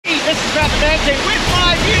about the man cave with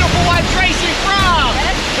my beautiful wife Tracey from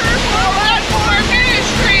Esther 414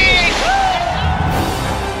 Ministries.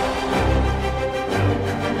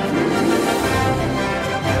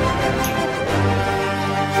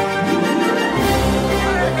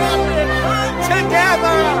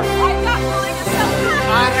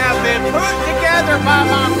 I have been put together by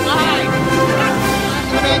my mind.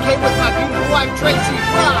 The man came with my beautiful wife Tracey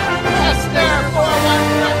from Esther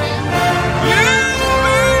 414.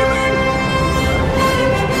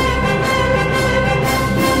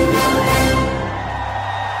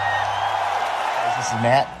 This is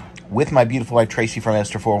Matt with my beautiful wife Tracey from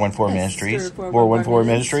Esther 414 Ministries. 414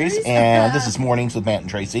 Ministries, and this is Mornings with Matt and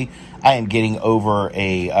Tracey. I am getting over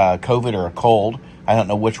a COVID or a cold. I don't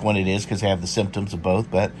know which one it is because I have the symptoms of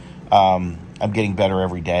both, but I'm getting better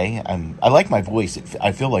every day. I like my voice.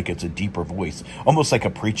 I feel like it's a deeper voice, almost like a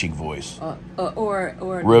preaching voice. Or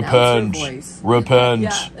repent, voice. repent.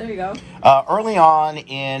 Yeah, there you go. Early on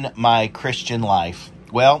in my Christian life,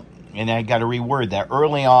 well, and I got to reword that.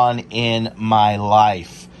 Early on in my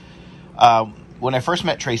life, when I first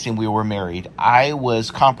met Tracey and we were married, I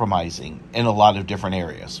was compromising in a lot of different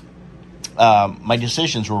areas. My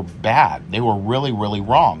decisions were bad. They were really, really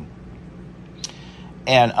wrong.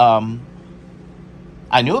 And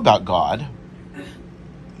I knew about God,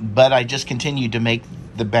 but I just continued to make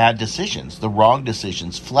the bad decisions, the wrong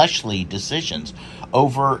decisions, fleshly decisions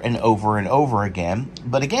over and over and over again.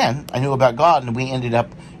 But again, I knew about God, and we ended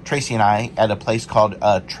up, Tracey and I, at a place called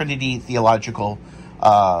Trinity Theological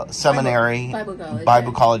Seminary,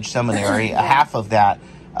 Bible College Seminary. Yeah. Half of that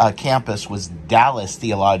campus was Dallas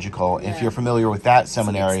Theological. Yeah. If you're familiar with that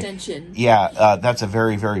seminary, Extension. yeah, that's a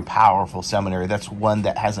very, very powerful seminary. That's one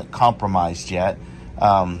that hasn't compromised yet.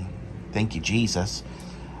 Thank you, Jesus.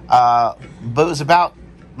 But it was about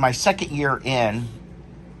my second year in,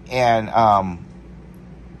 and I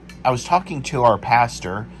was talking to our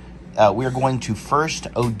pastor. We were going to First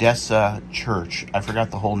Odessa Church. I forgot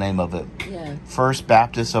the whole name of it. Yeah. First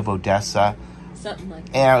Baptist of Odessa. Something like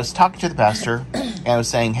that. And I was talking to the pastor, and I was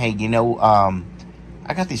saying, hey,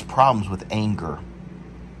 I got these problems with anger.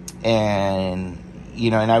 And,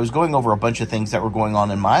 and I was going over a bunch of things that were going on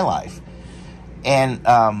in my life. And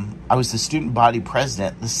I was the student body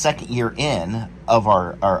president the second year in of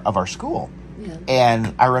our school. Yeah.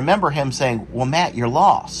 And I remember him saying, well, Matt, you're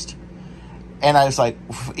lost. And I was like,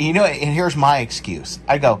 and here's my excuse.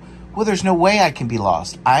 I go, well, there's no way I can be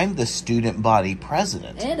lost. I'm the student body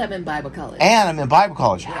president. And I'm in Bible college.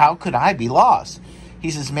 Yeah. How could I be lost?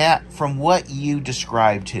 He says, Matt, from what you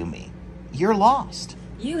described to me, you're lost.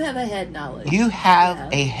 You have a head knowledge. You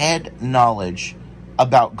have a head knowledge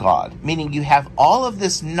about God, meaning you have all of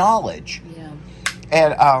this knowledge. Yeah.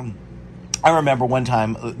 And I remember one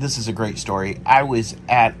time, this is a great story, I was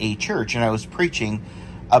at a church and I was preaching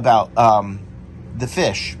about the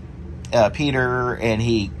fish. Peter, and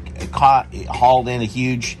he hauled in a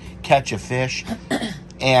huge catch of fish.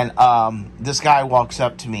 And this guy walks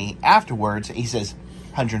up to me afterwards. He says,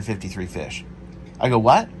 153 fish. I go,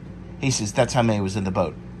 what? He says, that's how many was in the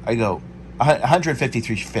boat. I go,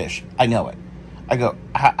 153 fish. I know it. I go,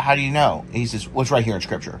 how do you know? He says, well, it's right here in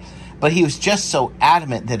Scripture. But he was just so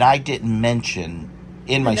adamant that I didn't mention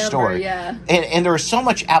in my story. Yeah. And there was so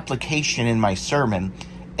much application in my sermon.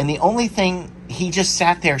 And the only thing, he just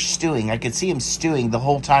sat there stewing. I could see him stewing the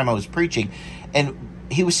whole time I was preaching. And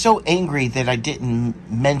he was so angry that I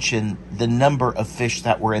didn't mention the number of fish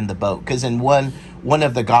that were in the boat. Because in one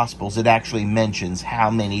of the Gospels, it actually mentions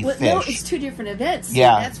how many fish. No, it's two different events.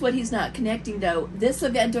 Yeah. That's what he's not connecting, though. This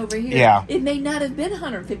event over here, yeah. It may not have been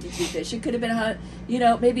 153 fish. It could have been,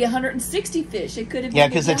 maybe 160 fish. It could have been. Yeah,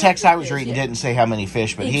 because the text I was reading didn't say how many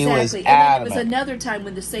fish, but exactly. He was and adamant. Then it was another time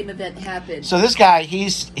when the same event happened. So this guy,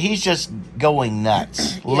 he's just going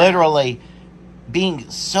nuts. Yeah. Literally being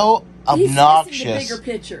so obnoxious. He's missing the bigger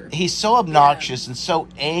picture. He's so obnoxious and so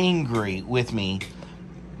angry with me.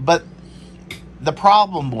 But the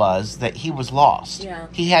problem was that he was lost. Yeah.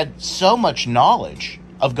 He had so much knowledge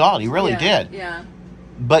of God. He really did. Yeah.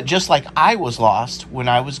 But just like I was lost when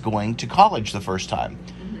I was going to college the first time.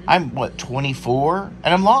 Mm-hmm. I'm, 24?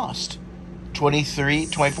 And I'm lost. 23,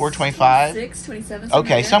 24, 25? 26, 27.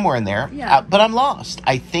 Okay, somewhere in there. Yeah. But I'm lost.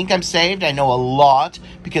 I think I'm saved. I know a lot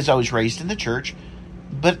because I was raised in the church.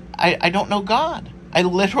 But I don't know God. I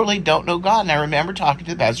literally don't know God. And I remember talking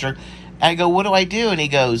to the pastor. And I go, what do I do? And he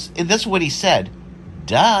goes, and this is what he said.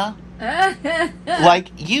 Duh.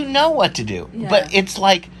 Like, you know what to do. Yeah. But it's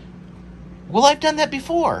like, well, I've done that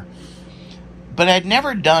before. But I'd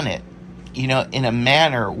never done it, in a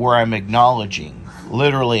manner where I'm acknowledging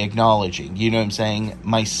literally acknowledging, you know what I'm saying,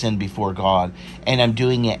 my sin before God, and I'm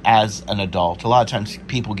doing it as an adult. A lot of times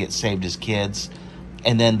people get saved as kids,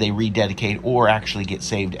 and then they rededicate or actually get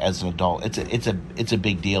saved as an adult. It's a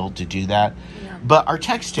big deal to do that. Yeah. But our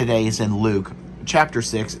text today is in Luke chapter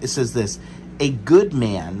 6. It says this: a good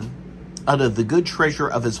man out of the good treasure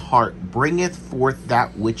of his heart bringeth forth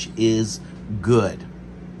that which is good.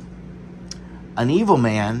 An evil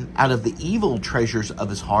man out of the evil treasures of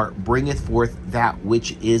his heart bringeth forth that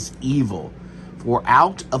which is evil. For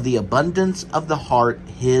out of the abundance of the heart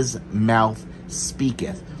his mouth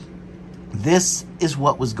speaketh. This is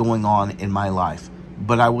what was going on in my life.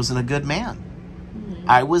 But I wasn't a good man. Mm-hmm.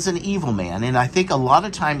 I was an evil man. And I think a lot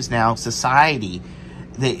of times now, society,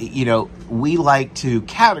 we like to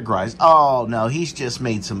categorize, oh, no, he's just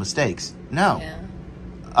made some mistakes. No. Yeah.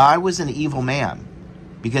 I was an evil man.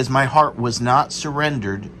 Because my heart was not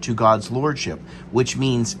surrendered to God's lordship, which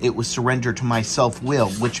means it was surrendered to my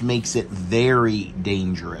self-will, which makes it very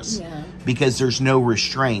dangerous. Yeah. Because there's no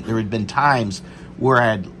restraint. There had been times where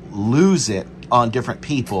I'd lose it on different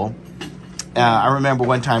people. I remember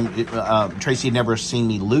one time, Tracey had never seen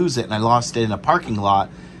me lose it, and I lost it in a parking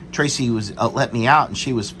lot. Tracey was let me out, and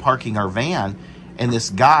she was parking our van. And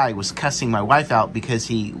this guy was cussing my wife out because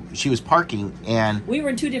she was parking, and we were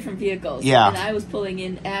in two different vehicles. Yeah, and I was pulling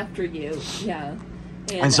in after you. Yeah,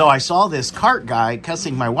 and so I saw this cart guy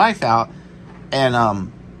cussing my wife out,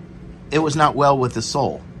 and it was not well with the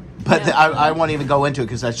soul. But yeah. I won't even go into it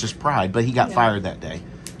because that's just pride. But he got fired that day.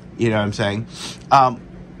 You know what I'm saying?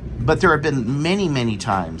 But there have been many, many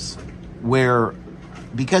times where,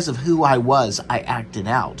 because of who I was, I acted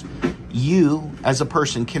out. You, as a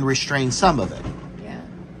person, can restrain some of it.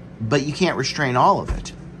 But you can't restrain all of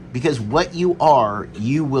it, because what you are,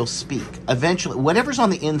 you will speak. Eventually, whatever's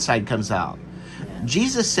on the inside comes out. Yeah.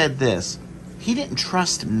 Jesus said this: he didn't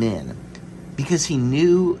trust men because he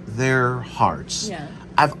knew their hearts. Yeah.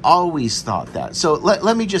 I've always thought that. So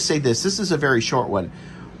let me just say this. This is a very short one.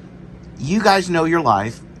 You guys know your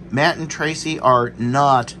life. Matt and Tracey are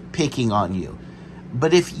not picking on you.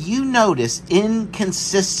 But if you notice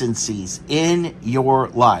inconsistencies in your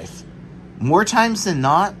life, more times than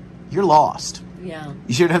not, you're lost. Yeah.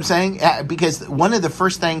 You see what I'm saying? Because one of the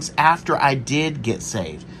first things after I did get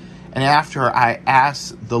saved, and after I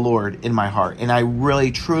asked the Lord in my heart, and I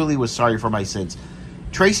really, truly was sorry for my sins,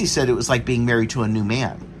 Tracey said it was like being married to a new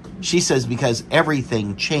man. She says, because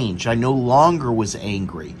everything changed. I no longer was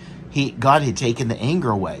angry. God had taken the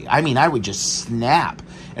anger away. I mean, I would just snap.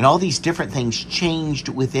 And all these different things changed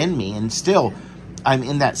within me. And still, I'm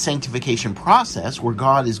in that sanctification process where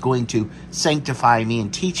God is going to sanctify me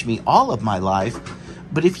and teach me all of my life.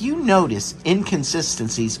 But if you notice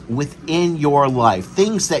inconsistencies within your life,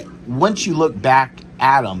 things that once you look back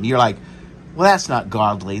at them, you're like, well, that's not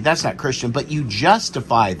godly, that's not Christian, but you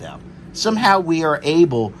justify them. Somehow we are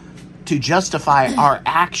able to justify our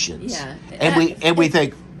actions. Yeah. And we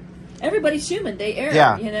think, everybody's human, they err.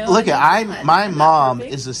 Yeah. You know? Look, my mom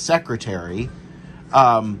is a secretary.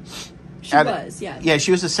 She was. Yeah,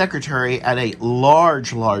 she was a secretary at a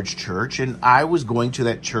large church, and I was going to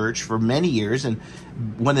that church for many years, and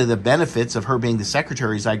one of the benefits of her being the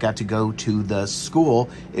secretary is I got to go to the school.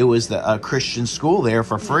 It was the Christian school there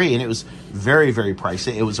for free, and it was very, very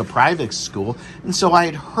pricey. It was a private school, and so I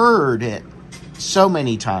had heard it so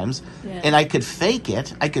many times, and I could fake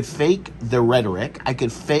it. I could fake the rhetoric. I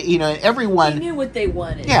could fake, everyone... They knew what they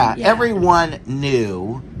wanted. Yeah, everyone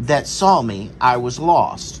knew that saw me, I was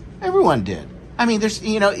lost. Everyone did. I mean, there's,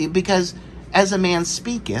 because as a man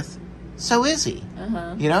speaketh, so is he.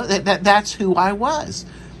 Uh-huh. That's who I was.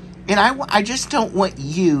 And I just don't want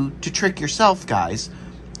you to trick yourself, guys.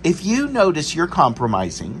 If you notice you're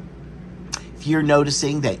compromising, if you're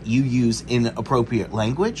noticing that you use inappropriate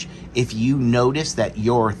language, if you notice that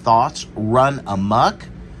your thoughts run amok,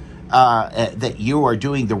 that you are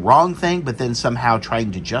doing the wrong thing, but then somehow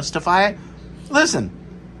trying to justify it, listen,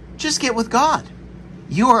 just get with God.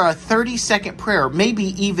 You are a 30-second prayer, maybe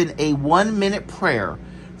even a 1-minute prayer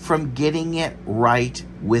from getting it right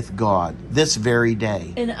with God this very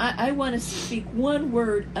day. And I want to speak one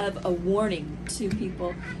word of a warning to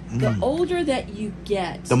people. The older that you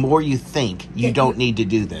get, the more you think you don't need to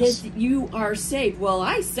do this. You are saved. Well,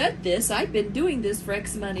 I said this. I've been doing this for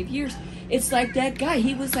X amount of years. It's like that guy.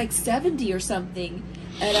 He was like 70 or something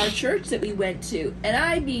at our church that we went to. And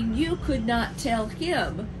I mean, you could not tell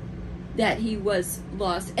him that he was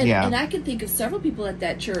lost. And I can think of several people at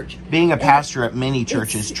that church. Being a pastor at many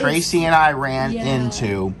churches, Tracey and I ran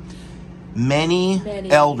into many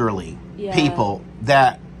elderly people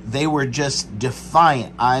that they were just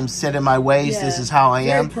defiant. I'm set in my ways. Yeah, this is how I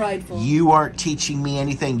very am. prideful. You aren't teaching me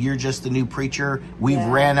anything. You're just the new preacher. We've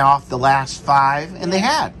Yeah. ran off the last 5, and they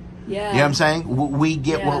had. Yeah. You know what I'm saying? We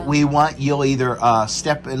get what Yeah. we want. You'll either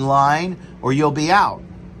step in line or you'll be out.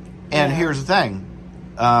 And Yeah. here's the thing.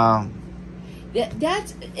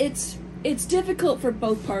 It's difficult for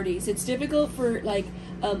both parties. It's difficult for like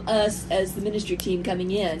us as the ministry team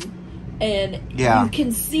coming in, and Yeah. you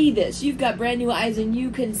can see this. You've got brand new eyes, and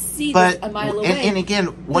you can see But this a mile away. and again,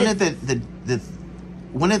 one of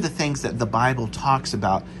the things that the Bible talks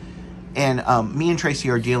about, and me and Tracey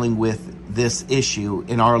are dealing with this issue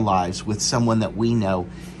in our lives with someone that we know,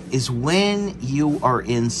 is when you are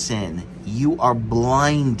in sin, you are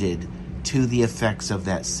blinded to the effects of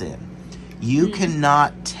that sin. You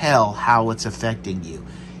cannot tell how it's affecting you.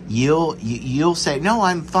 You'll say, no,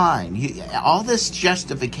 I'm fine. All this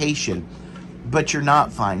justification, but you're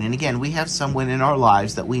not fine. And again, we have someone in our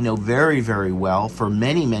lives that we know very, very well for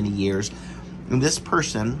many, many years. And this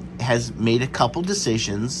person has made a couple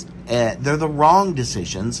decisions. They're the wrong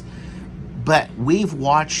decisions, but we've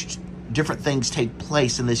watched different things take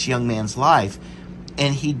place in this young man's life,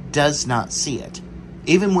 and he does not see it.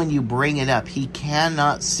 Even when you bring it up, he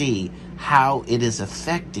cannot see how it is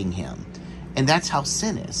affecting him. And that's how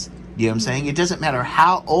sin is. You know what I'm saying? It doesn't matter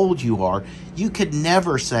how old you are. You could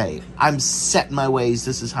never say, I'm set in my ways,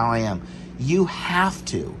 this is how I am. You have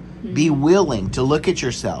to be willing to look at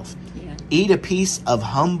yourself, eat a piece of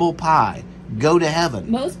humble pie, go to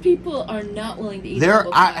heaven. Most people are not willing to eat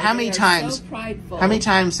humble pie. How many They are times? so prideful. How many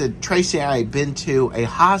times did Tracey and I have been to a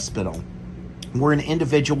hospital where an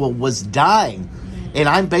individual was dying, and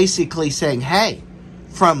I'm basically saying, hey,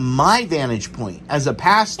 from my vantage point as a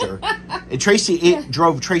pastor, and Tracey, it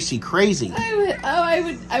drove Tracey crazy.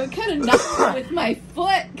 I would kind of knock her with my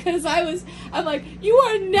foot because I'm like, you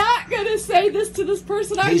are not going to say this to this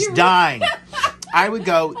person. Are He's you? dying. I would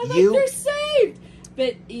go, I'm like, they're saved.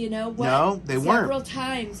 But you know what? No, they weren't. Several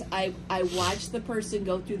times I watched the person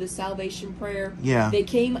go through the salvation prayer. Yeah. They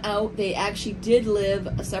came out. They actually did live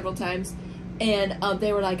several times. And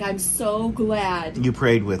they were like, I'm so glad. You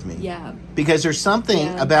prayed with me. Yeah. Because there's something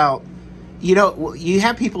about, you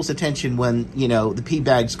have people's attention when, the pea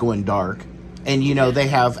bag's going dark. And, they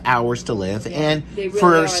have hours to live. Yeah. And They really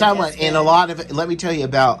for are someone, desperate. and a lot of it, let me tell you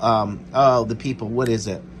about, the people, what is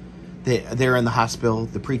it? They're in the hospital,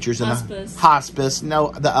 the preachers in Hospice. the hospice.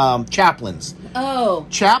 No, the chaplains. Oh.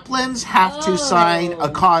 Chaplains have to sign a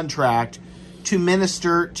contract to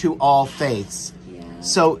minister to all faiths.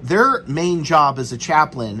 So their main job as a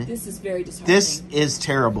chaplain, This is very disheartening. this is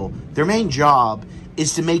terrible. Their main job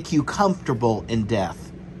is to make you comfortable in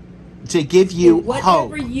death, to give you hope.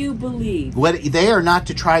 Whatever you believe. They are not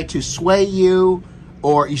to try to sway you,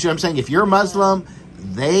 or you see what I'm saying. If you're Muslim,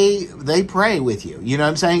 they pray with you. You know what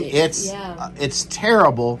I'm saying? It's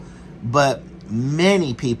terrible, but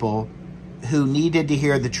many people who needed to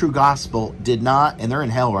hear the true gospel did not, and they're in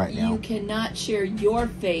hell right now. You cannot share your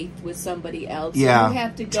faith with somebody else. Yeah, You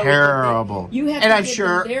have to go terrible. You have and to I'm give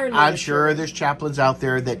sure, them their I'm literature. sure there's chaplains out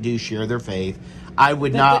there that do share their faith. I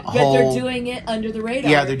would But not but hold. they're doing it under the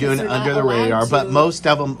radar. Yeah, they're doing it because under not the radar. allowed But to. most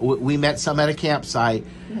of them, we met some at a campsite,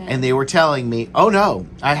 and they were telling me, "Oh no,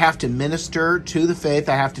 I have to minister to the faith.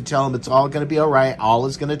 I have to tell them it's all going to be all right. All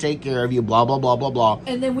is going to take care of you. Blah blah blah blah blah."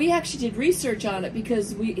 And then we actually did research on it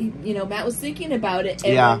because Matt was thinking about it,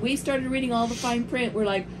 and Yeah. when we started reading all the fine print, we're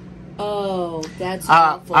like, "Oh, that's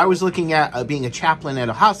awful." I was looking at being a chaplain at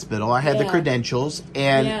a hospital. I had the Yeah. credentials,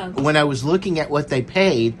 and Yeah. when I was looking at what they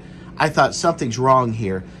paid, I thought something's wrong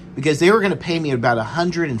here because they were going to pay me about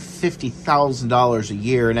 $150,000 a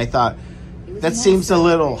year, and I thought that seems a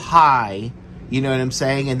little high. You know what I'm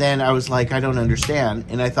saying? And then I was like, I don't understand,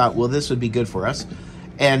 and I thought, well, this would be good for us.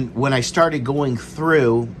 And when I started going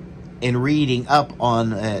through and reading up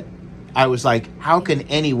on it, I was like, how can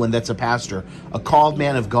anyone that's a pastor, a called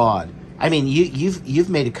man of God? I mean, you've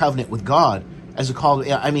made a covenant with God as a called.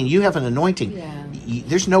 I mean, you have an anointing. Yeah.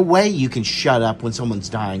 There's no way you can shut up when someone's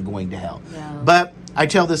dying, going to hell. No. But I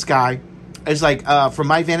tell this guy, it's like, from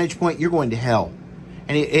my vantage point, you're going to hell,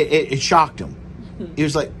 and it shocked him. He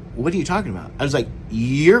was like, "What are you talking about?" I was like,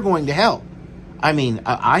 "You're going to hell." I mean,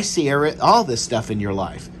 I see all this stuff in your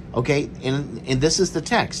life, okay? And this is the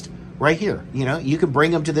text right here. You can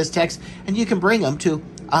bring them to this text, and you can bring them to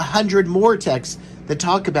 100 more texts that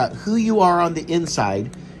talk about who you are on the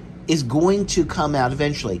inside is going to come out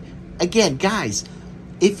eventually. Again, guys,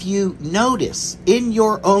 if you notice in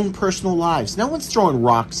your own personal lives, no one's throwing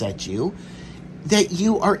rocks at you, that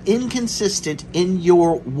you are inconsistent in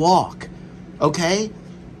your walk, okay?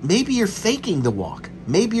 Maybe you're faking the walk.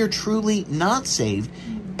 Maybe you're truly not saved.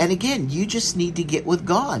 And again, you just need to get with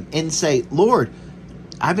God and say, Lord,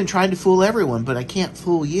 I've been trying to fool everyone, but I can't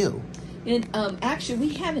fool you. And actually,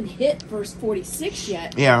 we haven't hit verse 46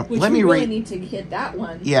 yet. Yeah, which let we me really read. need to hit that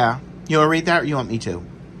one. Yeah. You want to read that, or you want me to?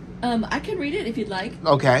 I can read it if you'd like.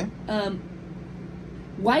 Okay.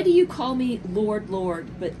 Why do you call me Lord,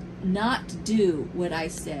 Lord, but not do what I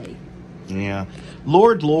say? Yeah.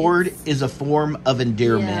 Lord, Lord is a form of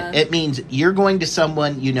endearment. Yeah. It means you're going to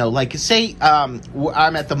someone, like say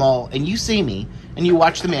I'm at the mall and you see me and you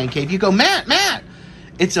watch the man cave. You go, Matt.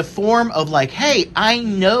 It's a form of like, hey, I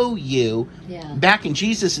know you. Yeah. Back in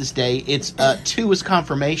Jesus's day, it's two is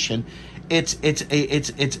confirmation. It's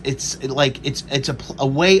a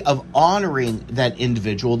way of honoring that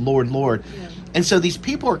individual, Lord. Yeah. And so these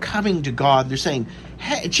people are coming to God. They're saying,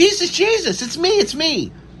 hey, Jesus, it's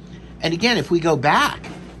me. And again, if we go back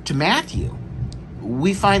to Matthew,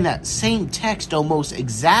 we find that same text almost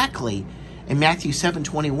exactly in Matthew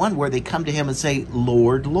 7:21, where they come to him and say,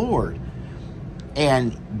 Lord, Lord.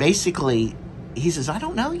 And basically, he says, I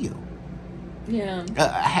don't know you. Yeah.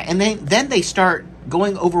 And then they start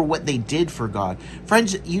going over what they did for God.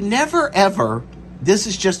 Friends, you never ever, this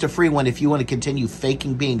is just a free one if you want to continue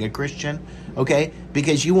faking being a Christian, okay?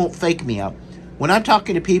 Because you won't fake me out. When I'm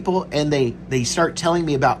talking to people and they start telling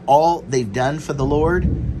me about all they've done for the Lord,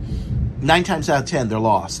 9 times out of 10, they're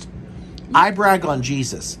lost. I brag on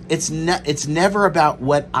Jesus. It's never about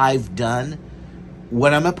what I've done,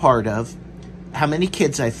 what I'm a part of, how many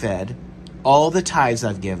kids I fed, all the tithes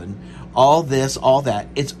I've given, all this, all that.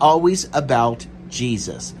 It's always about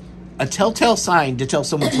Jesus. A telltale sign to tell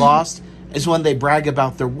someone's lost is when they brag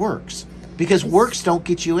about their works, because works don't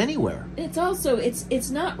get you anywhere. It's also, it's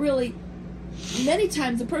not really, many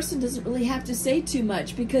times the person doesn't really have to say too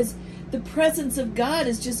much because the presence of God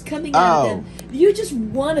is just coming out of them. You just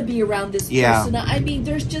want to be around this person. I mean,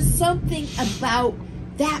 there's just something about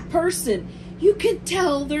that person. You can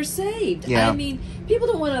tell they're saved. Yeah. I mean, people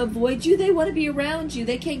don't want to avoid you. They want to be around you.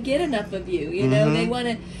 They can't get enough of you. You know, they want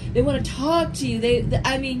to talk to you.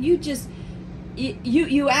 I mean, you just,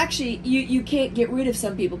 you actually, you can't get rid of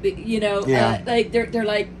some people. You know, like they're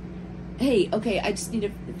like, hey, okay, I just need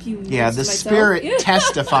a few minutes Yeah, to the myself. Spirit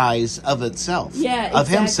testifies of itself. Yeah, of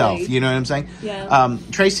exactly. himself. You know what I'm saying? Yeah.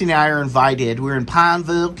 Tracy and I are invited. We're in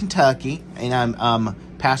Pineville, Kentucky, and I'm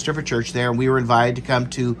pastor of a church there, and we were invited to come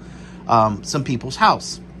to some people's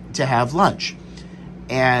house to have lunch.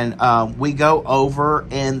 And we go over,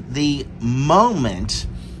 and the moment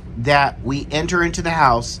that we enter into the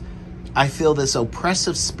house, I feel this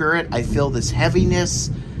oppressive spirit. I feel this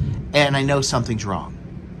heaviness, and I know something's wrong.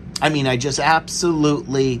 I mean, I just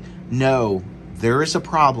absolutely know there is a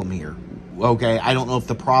problem here. Okay, I don't know if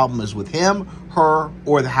the problem is with him, her,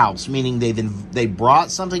 or the house, meaning they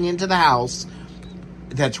brought something into the house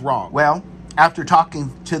that's wrong. Well, after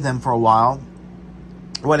talking to them for a while,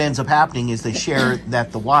 what ends up happening is they share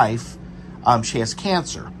that the wife, she has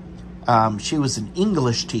cancer. She was an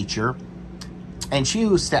English teacher, and she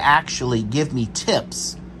used to actually give me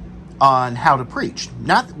tips on how to preach.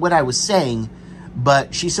 Not what I was saying,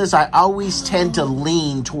 but she says I always tend to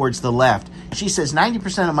lean towards the left. She says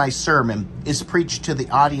 90% of my sermon is preached to the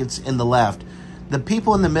audience in the left. The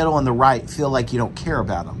people in the middle and the right feel like you don't care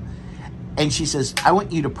about them. And she says, I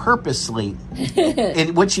want you to purposely,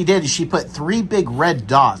 and what she did is she put 3 big red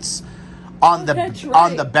dots on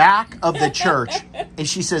the back of the church. And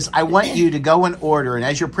she says, I want you to go in order, and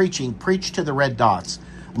as you're preaching, preach to the red dots.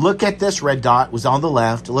 Look at this red dot, it was on the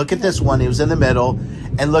left. Look at this one, it was in the middle.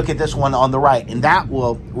 And look at this one on the right. And that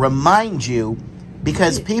will remind you,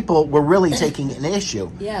 because people were really taking an issue.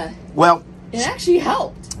 Yeah. Well, it actually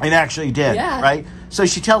helped. It actually did, right? So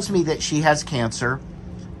she tells me that she has cancer.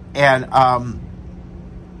 And I'm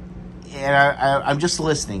just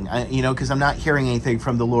listening, because I'm not hearing anything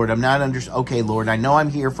from the Lord. I'm not okay, Lord, I know I'm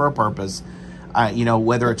here for a purpose.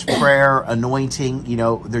 Whether it's prayer, anointing,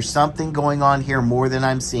 there's something going on here more than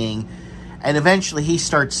I'm seeing. And eventually he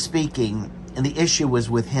starts speaking, and the issue was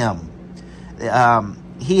with him.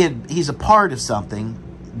 He's a part of something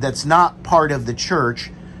that's not part of the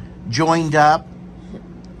church, joined up,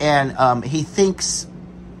 and he thinks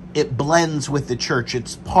it blends with the church.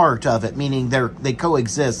 It's part of it, meaning they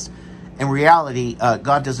coexist. In reality,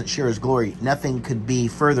 God doesn't share his glory. Nothing could be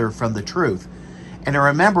further from the truth. And I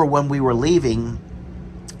remember when we were leaving,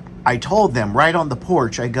 I told them right on the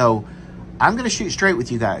porch, I go, I'm going to shoot straight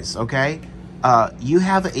with you guys, okay? You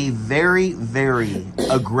have a very, very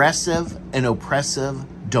aggressive and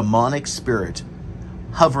oppressive demonic spirit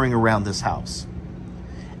hovering around this house.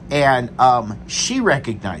 And she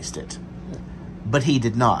recognized it. But he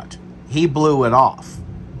did not. He blew it off.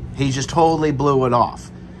 He just totally blew it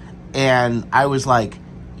off. And I was like,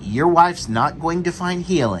 your wife's not going to find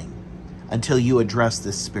healing until you address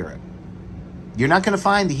this spirit. You're not going to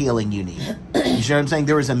find the healing you need. You know what I'm saying?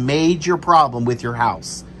 There is a major problem with your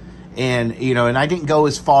house. And, and I didn't go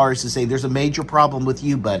as far as to say there's a major problem with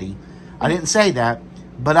you, buddy. I didn't say that,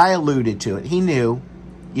 but I alluded to it. He knew,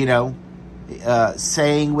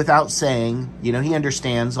 saying without saying, he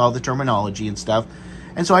understands all the terminology and stuff.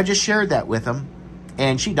 And so I just shared that with him.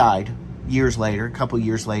 And she died a couple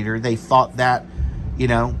years later. They fought that,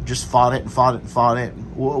 just fought it and fought it and fought it.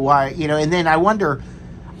 Why, and then I wonder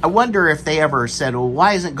if they ever said, well,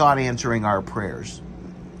 why isn't God answering our prayers?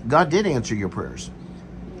 God did answer your prayers.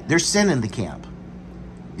 Yeah. There's sin in the camp.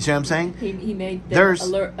 You see what I'm saying? He made them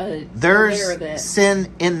aware of it.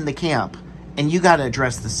 Sin in the camp, and you got to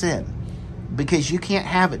address the sin because you can't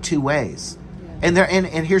have it two ways. Yeah.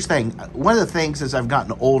 And here's the thing. One of the things as I've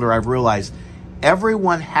gotten older, I've realized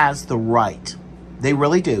everyone has the right, they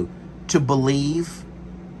really do, to believe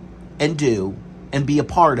and do and be a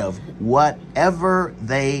part of whatever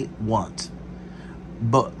they want.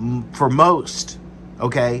 But for most,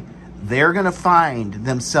 okay, they're going to find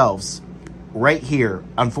themselves right here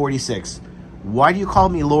on 46. Why do you call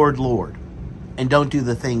me Lord, Lord, and don't do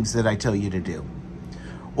the things that I tell you to do?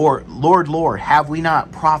 Or, Lord, Lord, have we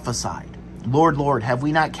not prophesied? Lord, Lord, have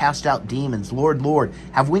we not cast out demons? Lord, Lord,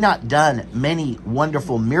 have we not done many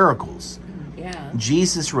wonderful miracles? Yeah.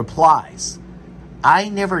 Jesus replies, I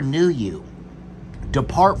never knew you.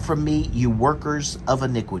 Depart from me, you workers of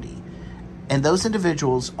iniquity. And those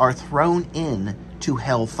individuals are thrown in to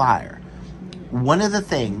hellfire. One of the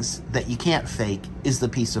things that you can't fake is the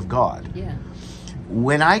peace of God. Yeah.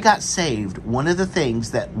 When I got saved, one of the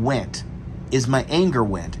things that went is my anger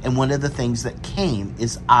went. And one of the things that came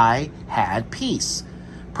is I had peace.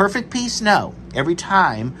 Perfect peace? No. Every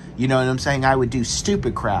time, you know what I'm saying, I would do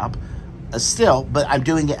stupid crap. Still, but I'm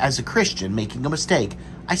doing it as a Christian, making a mistake.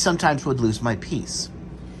 I sometimes would lose my peace.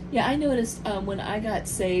 Yeah, I noticed when I got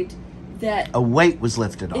saved that a weight was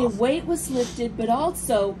lifted off. A weight was lifted, but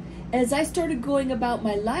also as I started going about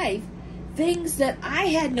my life, things that I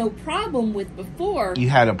had no problem with before. You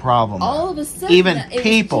had a problem. All of a sudden, even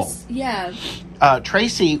people. Yeah.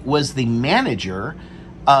 Tracey was the manager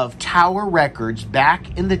of Tower Records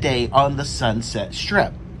back in the day on the Sunset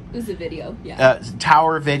Strip. It was a video, yeah.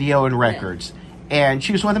 Tower Video and Records. Yeah. And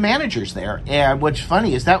she was one of the managers there. And what's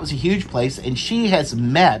funny is that was a huge place. And she has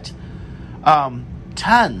met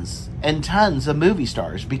tons and tons of movie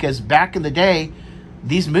stars. Because back in the day,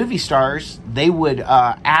 these movie stars, they would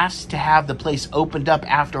ask to have the place opened up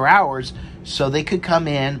after hours so they could come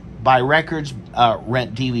in, buy records,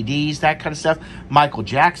 rent DVDs, that kind of stuff. Michael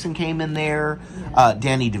Jackson came in there. Yeah.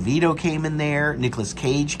 Danny DeVito came in there. Nicolas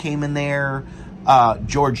Cage came in there.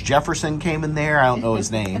 George Jefferson came in there. I don't know his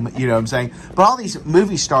name. You know what I'm saying? But all these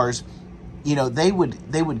movie stars, they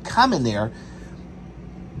would come in there.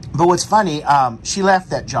 But what's funny, she left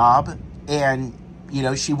that job and,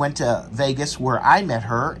 she went to Vegas where I met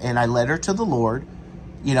her and I led her to the Lord.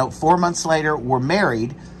 4 months later, we're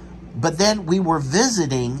married. But then we were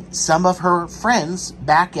visiting some of her friends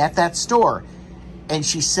back at that store. And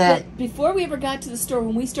she said... But before we ever got to the store,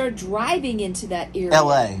 when we started driving into that area...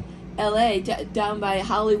 L.A., down by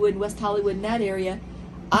Hollywood, West Hollywood, in that area,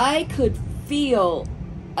 I could feel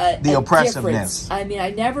the oppressiveness. Difference. I mean,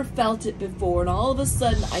 I never felt it before, and all of a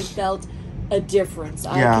sudden, I felt a difference.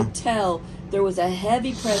 I could tell there was a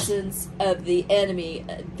heavy presence of the enemy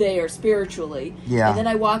there spiritually. Yeah. And then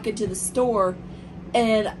I walk into the store,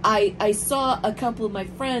 and I saw a couple of my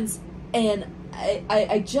friends, and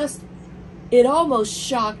I just, it almost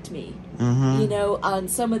shocked me. Mm-hmm. On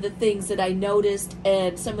some of the things that I noticed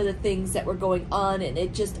and some of the things that were going on. And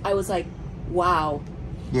I was like, wow.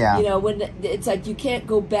 Yeah. When it's like you can't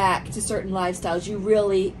go back to certain lifestyles. You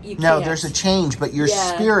can't. No, there's a change, but your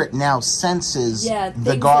spirit now senses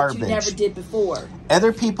the garbage. That you never did before.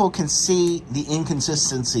 Other people can see the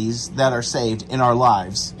inconsistencies that are saved in our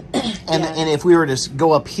lives. And if we were to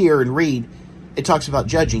go up here and read, it talks about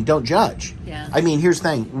judging. Don't judge. Yeah. I mean, here's the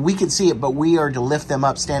thing. We can see it, but we are to lift them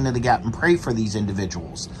up, stand in the gap, and pray for these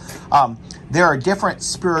individuals. There are different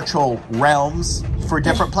spiritual realms for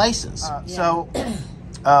different places. So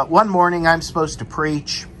one morning I'm supposed to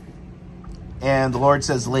preach, and the Lord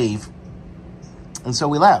says, leave. And so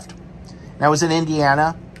we left. And I was in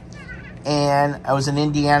Indiana, and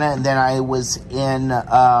then I was in,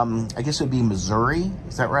 I guess it would be Missouri.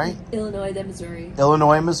 Is that right? Illinois, then Missouri.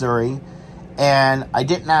 Illinois, Missouri. And I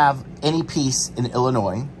didn't have any peace in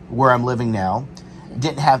Illinois, where I'm living now.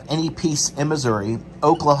 Didn't have any peace in Missouri.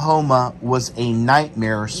 Oklahoma was a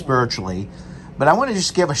nightmare spiritually. But I want to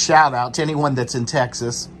just give a shout out to anyone that's in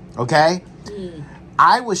Texas, okay?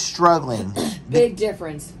 I was struggling Big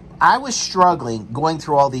difference. I was struggling going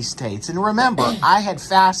through all these states. And remember, I had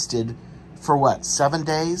fasted for what, 7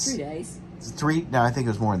 days? 3 days. No, I think it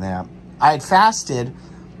was more than that. I had fasted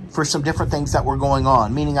for some different things that were going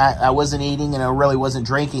on, meaning I wasn't eating and I really wasn't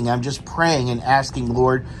drinking. I'm just praying and asking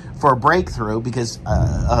Lord for a breakthrough because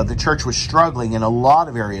the church was struggling in a lot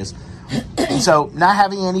of areas. And so not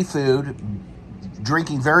having any food,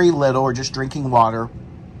 drinking very little or just drinking water,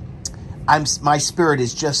 my spirit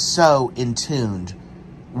is just so in tuned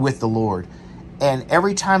with the Lord. And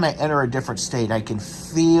every time I enter a different state, I can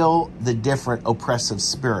feel the different oppressive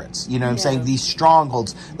spirits. You know what I'm saying? These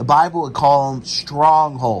strongholds. The Bible would call them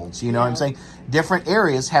strongholds. You know what I'm saying? Different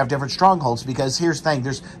areas have different strongholds because here's the thing.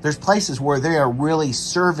 There's places where they are really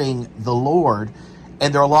serving the Lord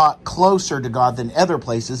and they're a lot closer to God than other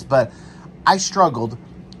places. But I struggled.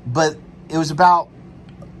 But it was about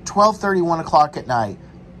 12:30, 1 o'clock at night.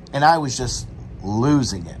 And I was just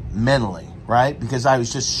losing it mentally. Right? Because I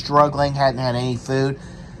was just struggling, hadn't had any food.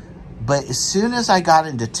 But as soon as I got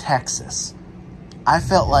into Texas, I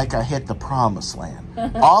felt like I hit the promised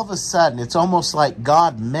land. All of a sudden, it's almost like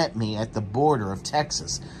God met me at the border of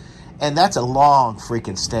Texas. And that's a long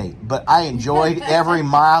freaking state. But I enjoyed every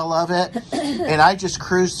mile of it. And I just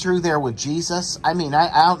cruised through there with Jesus. I mean,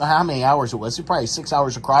 I don't know how many hours it was. It was probably 6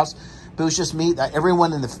 hours across. But it was just me.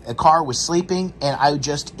 Everyone in the car was sleeping. And I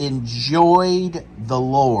just enjoyed the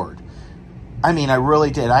Lord. I mean, I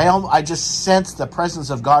really did. I just sensed the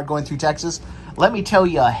presence of God going through Texas. Let me tell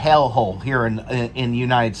you a hellhole here in the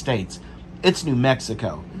United States. It's New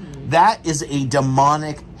Mexico. That is a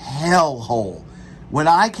demonic hellhole. When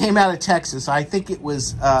I came out of Texas, I think it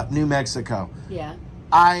was New Mexico. Yeah.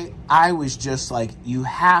 I was just like, you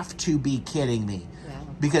have to be kidding me. Yeah.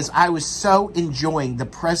 Because I was so enjoying the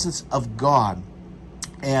presence of God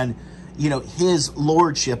and his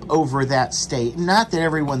lordship over that state. Not that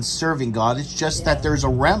everyone's serving God. It's just that there's a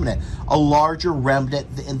remnant, a larger remnant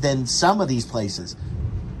than some of these places.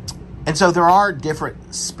 And so there are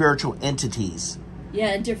different spiritual entities.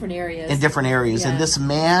 Yeah, in different areas. Yeah. And this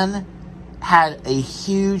man had a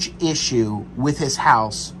huge issue with his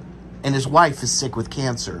house, and his wife is sick with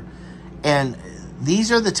cancer. And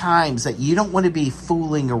these are the times that you don't want to be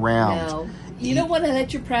fooling around. No. You don't want to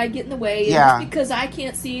let your pride get in the way. Just because I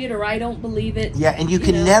can't see it or I don't believe it. Yeah, and you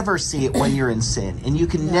can never see it when you're in sin. And you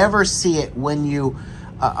can never see it when you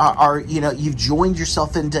you've joined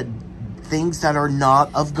yourself into things that are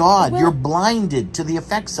not of God. You're blinded to the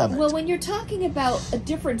effects of it. Well, when you're talking about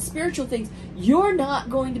different spiritual things, you're not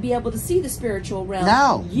going to be able to see the spiritual realm.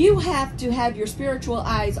 No. You have to have your spiritual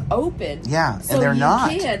eyes open. Yeah, so and they're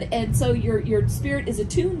not. And so your spirit is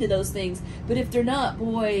attuned to those things. But if they're not,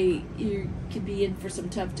 boy, you could be in for some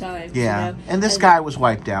tough times. Yeah, and this guy was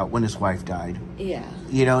wiped out when his wife died. Yeah.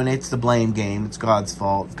 And it's the blame game. It's God's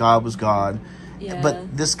fault. God was God. Yeah.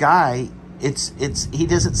 But this guy, he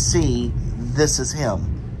doesn't see this as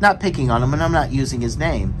him. Not picking on him, and I'm not using his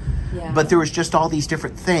name. Yeah. But there was just all these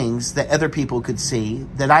different things that other people could see,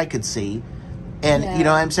 that I could see. And you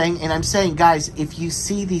know what I'm saying? And I'm saying, guys, if you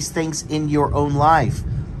see these things in your own life,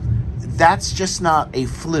 that's just not a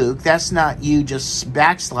fluke. That's not you just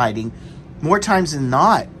backsliding. More times than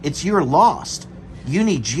not, it's you're lost. You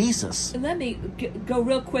need Jesus. And let me go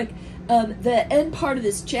real quick. The end part of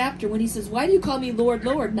this chapter, when he says, why do you call me Lord,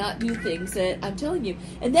 Lord, not do things that I'm telling you?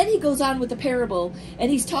 And then he goes on with the parable,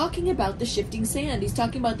 and he's talking about the shifting sand. He's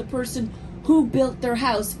talking about the person who built their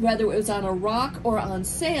house, whether it was on a rock or on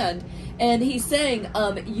sand. And he's saying,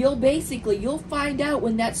 you'll find out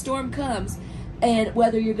when that storm comes, and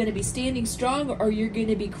whether you're going to be standing strong or you're going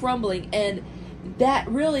to be crumbling. And that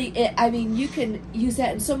really, you can use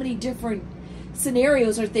that in so many different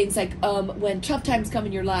scenarios or things, like when tough times come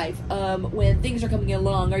in your life, when things are coming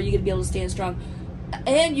along, are you going to be able to stand strong?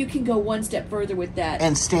 And you can go one step further with that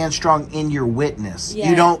and stand strong in your witness. Yeah.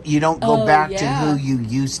 You don't go back to who you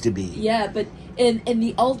used to be. Yeah, but in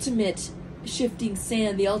the ultimate shifting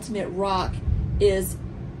sand, the ultimate rock is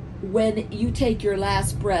when you take your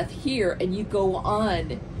last breath here and you go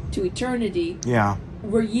on to eternity. Yeah.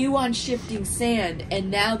 Were you on shifting sand, and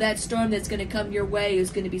now that storm that's going to come your way is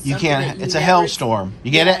going to be something it's a hailstorm. You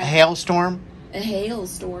get it? Hailstorm? A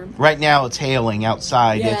hailstorm. Right now it's hailing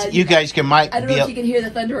outside. Yeah, you guys I don't know if you can hear the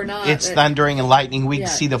thunder or not. It's thundering and lightning. We can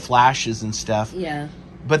see the flashes and stuff. Yeah.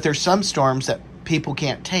 But there's some storms that people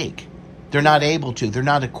can't take. They're not able to. They're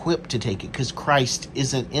not equipped to take it because Christ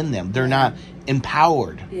isn't in them. They're not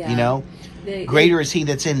empowered. Yeah. Greater is he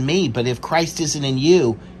that's in me. But if Christ isn't in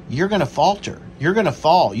you, you're going to falter. You're going to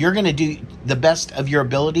fall. You're going to do the best of your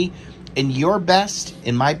ability, and your best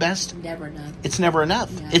and my best. Never enough. It's never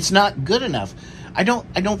enough. Yeah. It's not good enough. I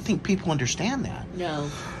don't think people understand that. No.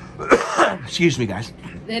 Excuse me, guys.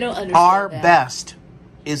 They don't understand Our that. best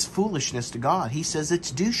is foolishness to God. He says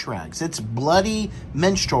it's douche rags. It's bloody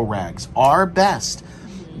menstrual rags. Our best.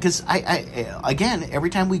 Because again, every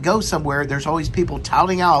time we go somewhere, there's always people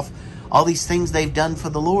touting off all these things they've done for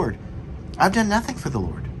the Lord. I've done nothing for the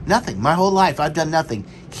Lord. Nothing. My whole life, I've done nothing.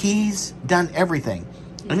 He's done everything.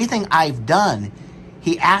 Anything I've done,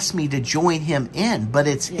 he asked me to join him in, but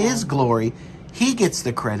it's his glory. He gets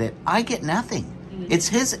the credit. I get nothing. It's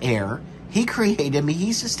his heir. He created me.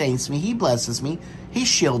 He sustains me. He blesses me. He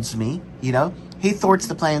shields me, you know. He thwarts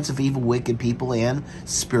the plans of evil, wicked people and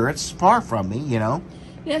spirits far from me, you know.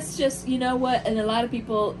 That's just, you know what, and a lot of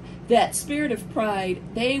people, that spirit of pride,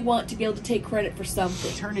 they want to be able to take credit for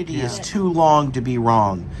something. Eternity is too long to be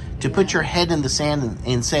wrong. To put your head in the sand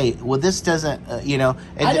and say, well, this doesn't, you know.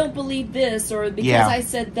 I don't believe this, or because I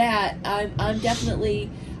said that, I'm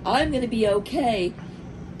definitely, I'm going to be okay.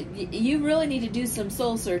 You really need to do some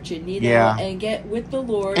soul searching, you know, and get with the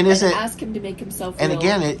Lord and ask him to make himself real. And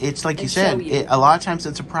again, it's like you said, a lot of times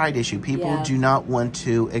it's a pride issue. People do not want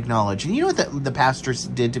to acknowledge. And you know what the pastor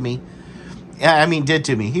did to me? I mean, did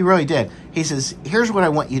to me. He really did. He says, here's what I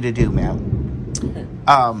want you to do, man.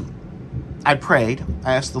 I prayed.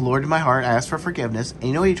 I asked the Lord in my heart. I asked for forgiveness. And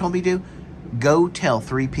you know what he told me to do? Go tell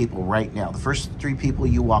 3 people right now. The first 3 people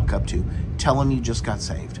you walk up to. Tell them you just got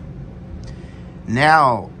saved.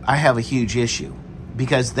 Now I have a huge issue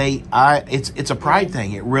because it's a pride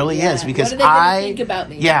thing. It really is because what are they going to think about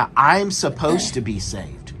me? Yeah, I'm supposed to be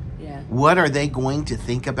saved. Yeah. What are they going to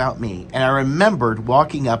think about me? And I remembered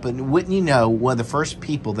walking up, and wouldn't you know, one of the first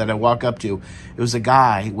people that I walk up to, it was a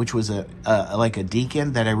guy, which was like a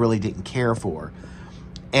deacon that I really didn't care for,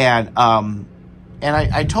 and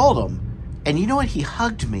I told him, and you know what? He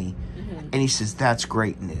hugged me, and he says, "That's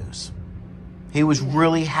great news." He was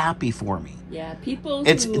really happy for me. Yeah, people.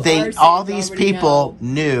 All these people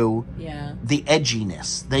knew Yeah. the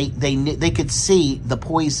edginess. They could see the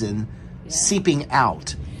poison seeping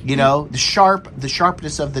out. You know, the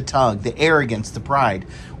sharpness of the tongue, the arrogance, the pride.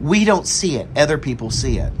 We don't see it. Other people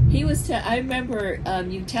see it. I remember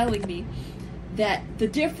you telling me that the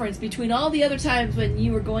difference between all the other times when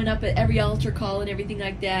you were going up at every altar call and everything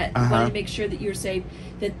like that, you wanted to make sure that you were saved,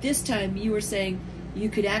 that this time you were saying you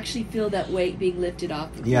could actually feel that weight being lifted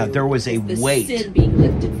off of you. Yeah, there was a weight. The sin being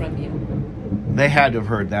lifted from you. They had to have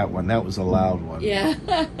heard that one. That was a loud one. Yeah.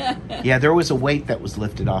 Yeah, there was a weight that was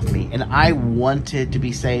lifted off me. And I wanted to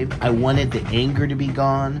be saved. I wanted the anger to be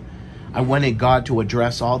gone. I wanted God to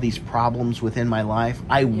address all these problems within my life.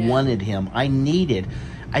 I wanted him. I needed.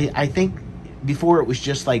 I think before it was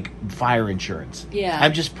just like fire insurance. Yeah.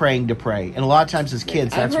 I'm just praying to pray. And a lot of times as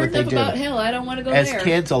kids, that's what they do. About hell, I don't want to go as there. As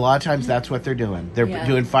kids, a lot of times that's what they're doing. They're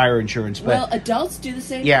doing fire insurance. But, well, adults do the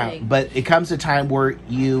same thing. Yeah, but it comes a time where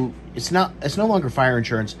it's no longer fire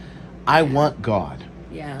insurance. I want God.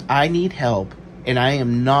 Yeah. I need help, and I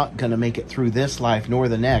am not going to make it through this life nor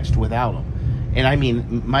the next without him. And I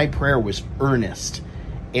mean, my prayer was earnest.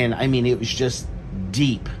 And I mean, it was just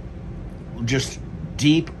deep. Just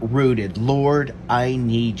deep rooted. Lord, I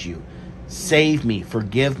need you. Save me,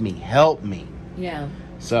 forgive me, help me. Yeah.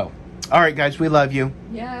 So, all right, guys, we love you.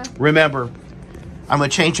 Yeah. Remember, I'm going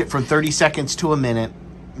to change it from 30 seconds to a minute,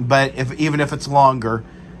 but even if it's longer,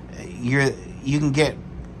 you can get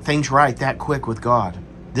things right that quick with God.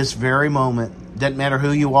 This very moment, doesn't matter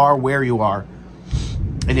who you are, where you are.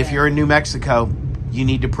 And if you're in New Mexico, you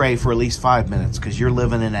need to pray for at least 5 minutes because you're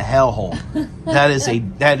living in a hellhole.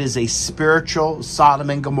 That is a spiritual Sodom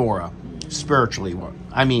and Gomorrah, spiritually.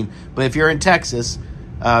 I mean, but if you're in Texas,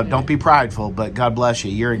 don't be prideful, but God bless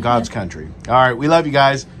you. You're in God's country. All right, we love you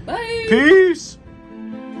guys. Bye. Peace.